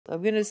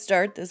I'm gonna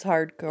start this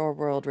hardcore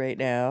world right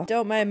now.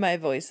 Don't mind my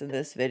voice in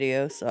this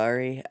video,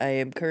 sorry. I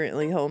am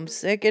currently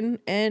homesick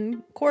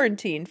and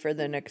quarantined for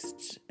the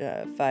next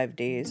 5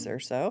 days or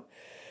so.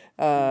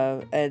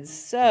 And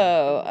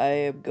so I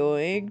am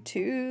going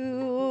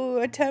to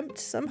attempt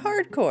some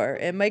hardcore.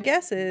 And my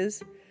guess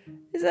is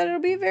that it'll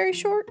be a very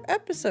short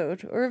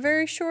episode or a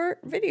very short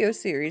video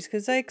series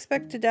because I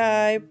expect to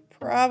die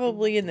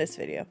probably in this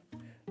video.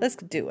 Let's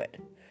do it.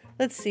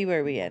 Let's see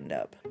where we end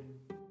up.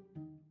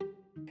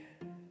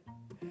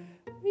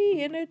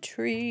 We in a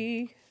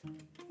tree.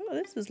 Oh,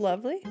 this is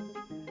lovely.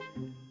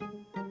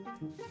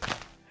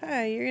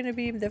 Hi, you're gonna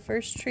be the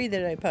first tree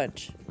that I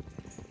punch.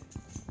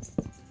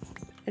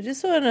 I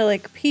just want to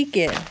like peek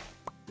in.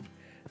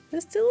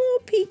 Just a little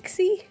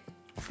peeksy.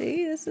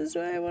 See, this is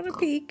why I want to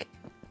peek.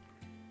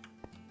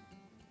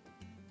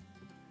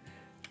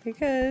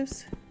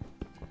 Because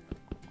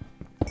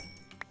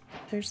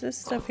there's this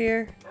stuff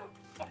here.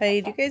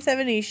 Hey, do you guys have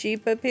any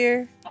sheep up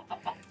here?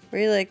 Were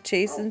you like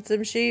chasing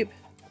some sheep?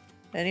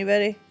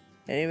 Anybody?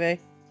 Anybody?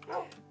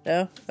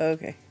 No?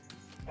 Okay.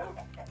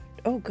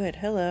 Oh, good.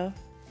 Hello.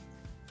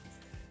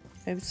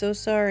 I'm so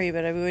sorry,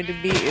 but I'm going to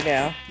beat you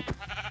now.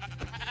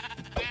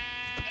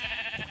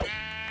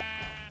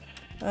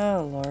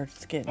 Oh, Lord.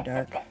 It's getting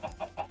dark.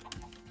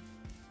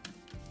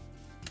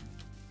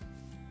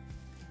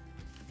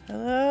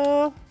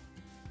 Hello?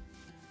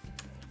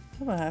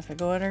 I'm gonna have to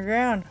go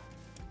underground.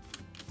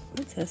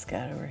 What's this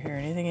got over here?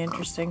 Anything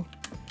interesting?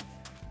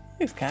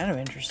 It's kind of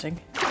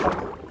interesting.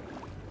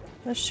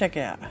 Let's check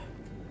it out.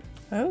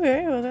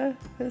 Okay, well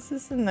this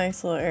is a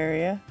nice little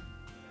area.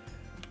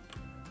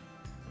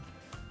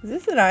 Is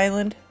this an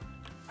island?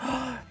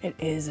 It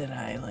is an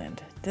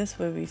island. This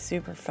would be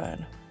super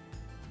fun.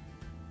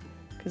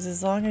 Because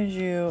as long as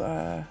you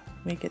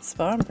make it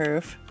spawn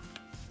proof.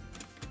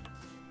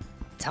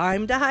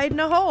 Time to hide in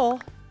a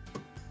hole.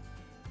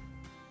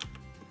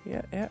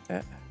 Yeah.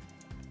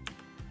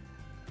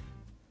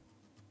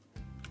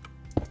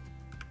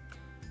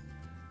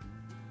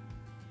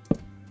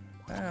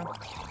 Wow,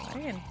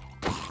 man.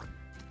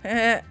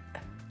 And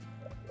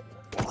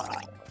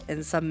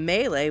some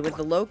melee with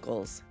the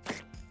locals.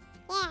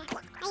 Yeah,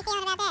 how you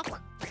feeling about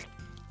this?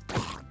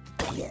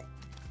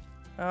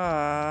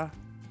 Ah.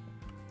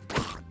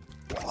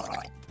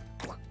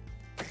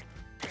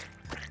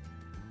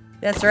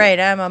 That's right,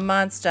 I'm a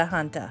monster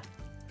hunter.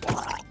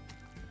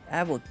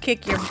 I will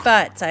kick your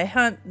butts. I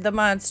hunt the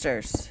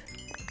monsters.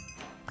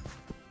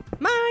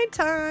 My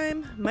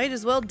time. Might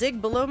as well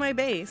dig below my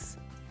base.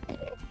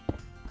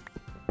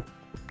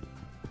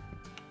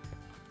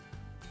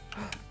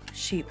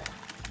 Sheep.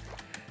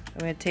 I'm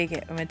gonna take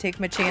it. I'm gonna take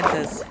my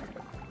chances.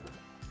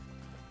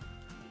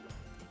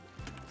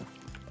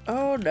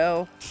 Oh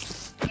no.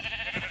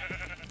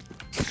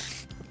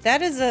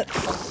 That is a...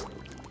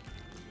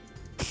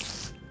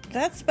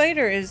 That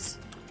spider is...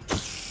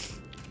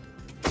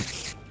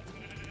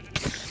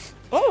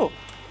 Oh!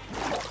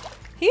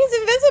 He's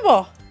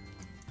invisible!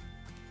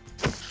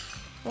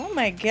 Oh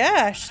my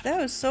gosh, that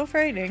was so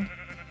frightening.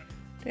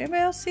 Did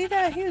anybody else see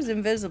that? He was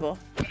invisible.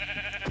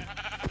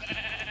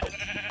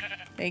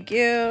 Thank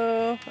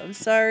you. I'm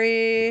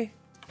sorry.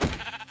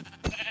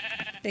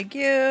 Thank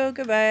you.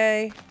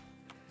 Goodbye.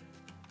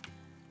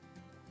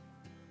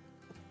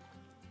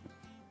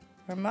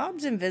 Are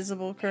mobs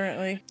invisible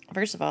currently?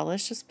 First of all,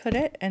 let's just put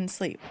it and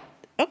sleep.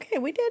 Okay,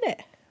 we did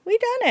it. We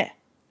done it.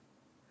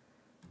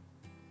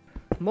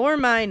 More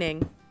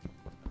mining.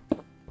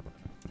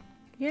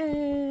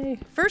 Yay.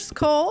 First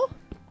coal.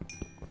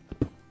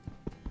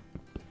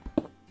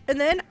 And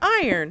then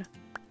iron.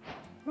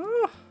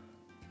 Oh.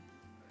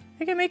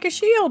 I can make a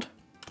shield.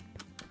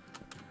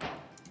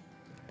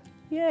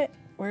 Yeah.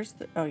 Where's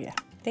the... Oh, yeah.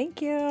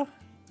 Thank you.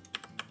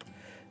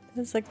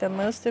 That's like the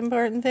most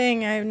important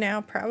thing. I now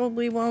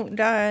probably won't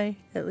die,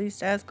 at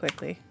least as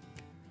quickly.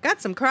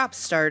 Got some crops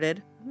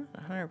started. I'm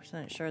not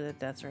 100% sure that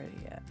that's ready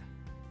yet.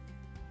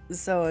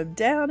 So I'm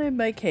down in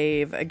my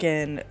cave.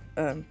 Again,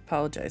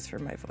 apologize for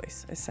my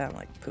voice. I sound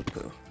like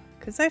poo-poo.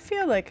 Because I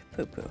feel like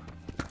poo-poo.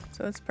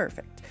 So it's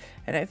perfect.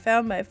 And I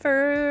found my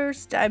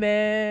first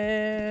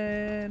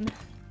diamond.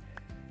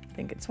 I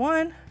think it's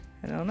one.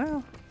 I don't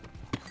know.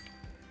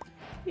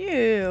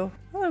 Ew.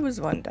 Well, it was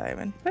one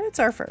diamond, but it's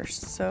our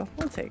first, so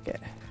we'll take it.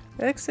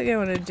 The next thing I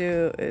want to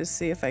do is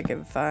see if I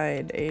can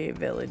find a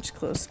village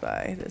close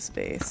by this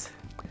base.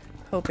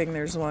 Hoping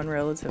there's one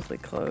relatively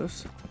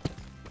close.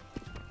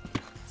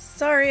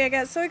 Sorry, I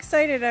got so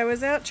excited. I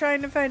was out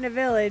trying to find a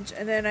village,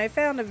 and then I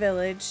found a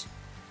village.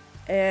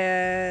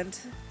 And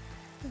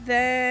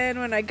then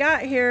when I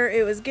got here,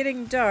 it was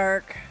getting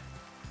dark.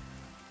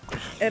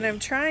 And I'm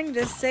trying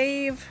to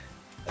save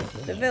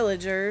the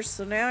villagers,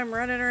 so now I'm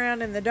running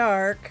around in the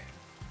dark.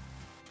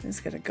 I'm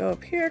just gonna go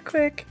up here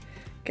quick,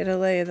 get a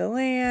lay of the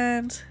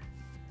land.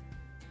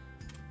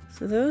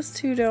 So those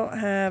two don't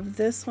have.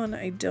 This one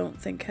I don't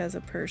think has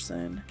a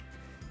person.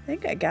 I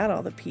think I got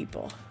all the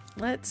people.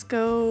 Let's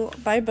go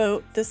by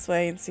boat this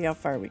way and see how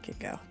far we can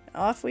go.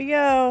 Off we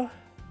go.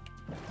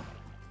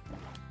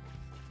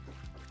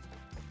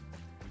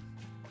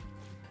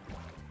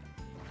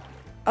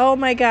 Oh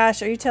my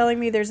gosh, are you telling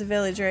me there's a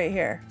village right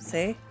here?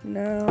 See?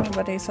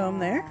 Nobody's home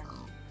there.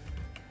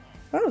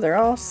 Oh, they're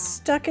all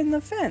stuck in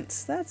the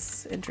fence.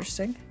 That's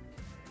interesting.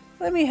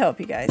 Let me help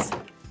you guys.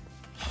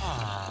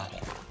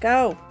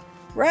 Go!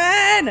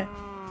 Run!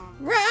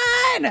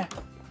 Run!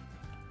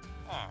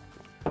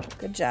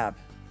 Good job.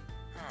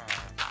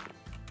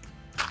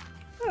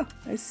 Oh,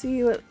 I see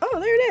you. Oh,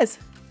 there it is.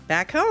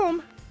 Back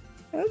home.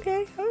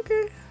 Okay,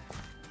 okay.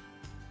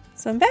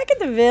 So I'm back at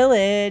the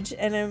village,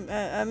 and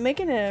I'm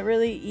making a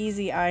really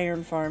easy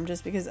iron farm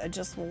just because I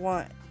just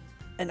want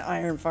an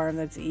iron farm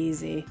that's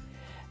easy.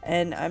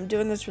 And I'm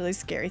doing this really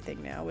scary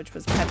thing now, which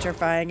was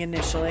petrifying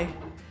initially.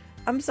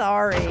 I'm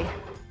sorry.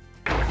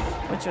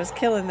 Which was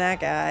killing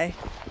that guy,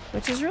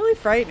 which is really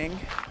frightening.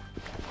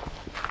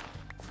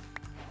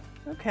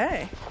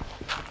 Okay.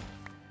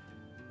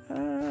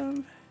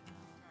 I'm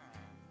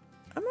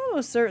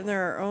almost certain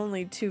there are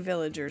only 2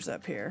 villagers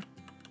up here.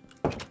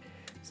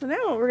 So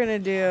now what we're gonna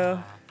do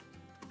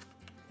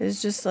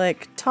is just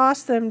like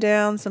toss them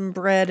down some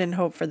bread and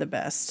hope for the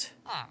best.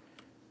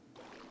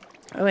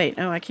 Oh wait,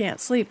 no, I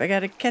can't sleep. I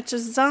gotta catch a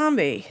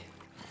zombie.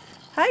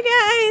 Hi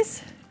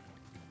guys!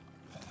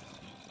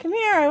 Come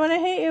here, I wanna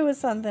hit you with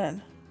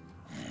something.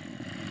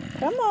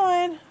 Come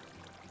on.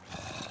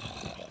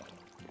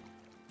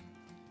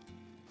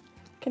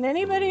 Can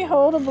anybody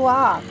hold a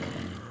block?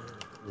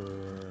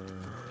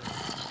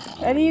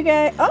 Any of you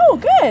guys? Oh,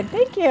 good,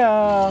 thank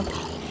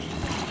you.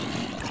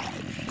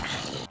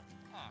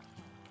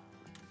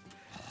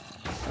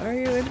 Are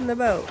you in the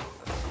boat?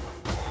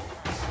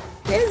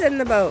 He is in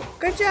the boat.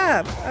 Good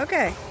job.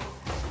 Okay.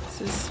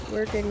 This is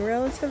working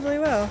relatively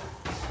well.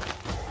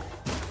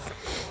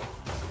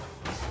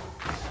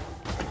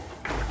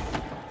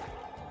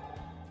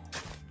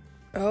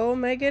 Oh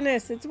my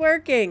goodness, it's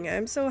working.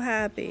 I'm so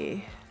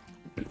happy.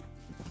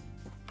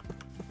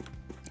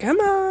 Come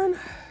on.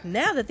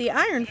 Now that the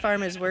iron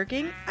farm is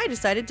working, I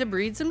decided to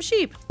breed some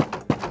sheep.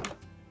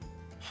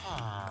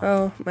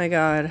 Oh my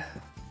god.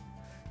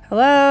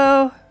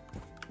 Hello?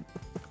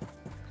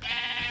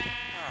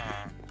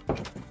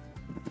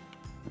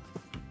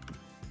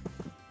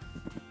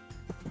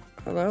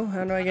 Hello?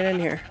 How do I get in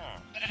here?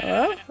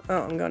 Hello?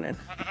 Oh, I'm going in.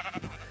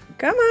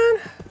 Come on!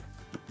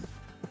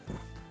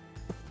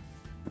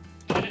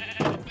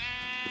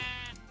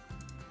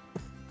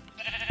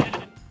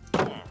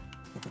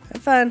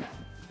 Have fun.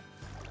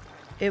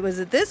 It was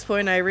at this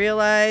point I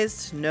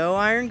realized no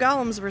iron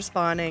golems were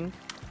spawning.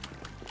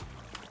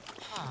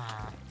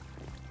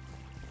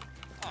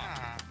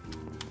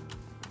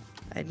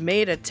 I'd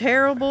made a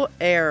terrible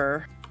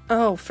error.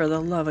 Oh, for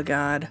the love of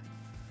God.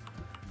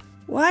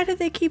 Why did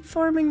they keep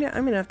forming now?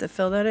 I'm gonna have to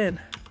fill that in.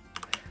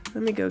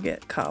 Let me go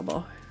get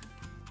cobble.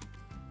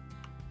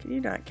 Can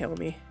you not kill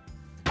me?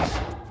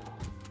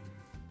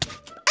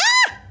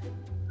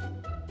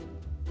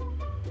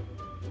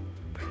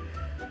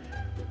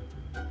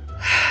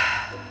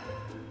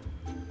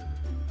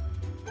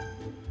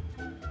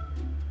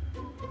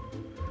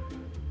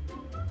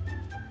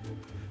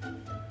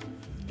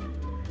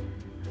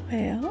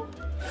 Well.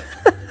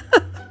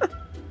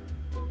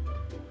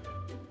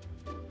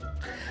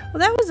 Well,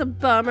 that was a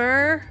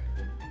bummer.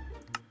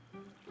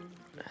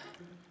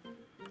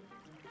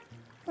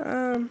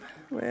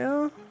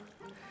 Well,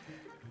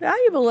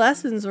 valuable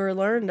lessons were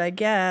learned, I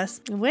guess.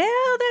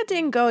 Well, that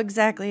didn't go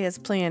exactly as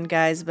planned,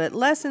 guys, but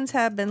lessons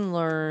have been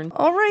learned.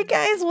 All right,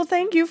 guys, well,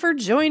 thank you for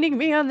joining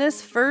me on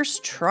this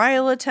first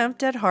trial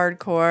attempt at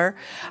hardcore.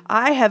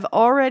 I have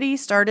already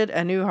started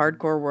a new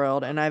hardcore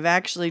world, and I've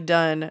actually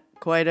done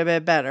quite a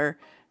bit better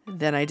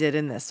than I did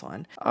in this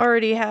one.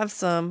 Already have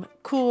some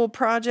cool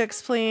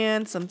projects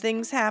planned, some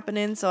things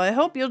happening, so I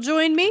hope you'll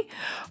join me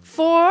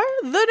for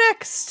the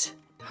next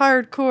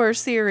hardcore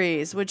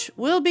series, which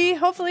will be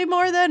hopefully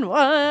more than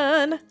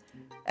one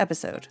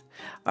episode.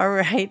 All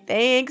right,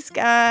 thanks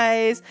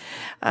guys.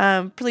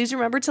 Please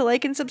remember to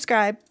like and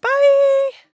subscribe. Bye.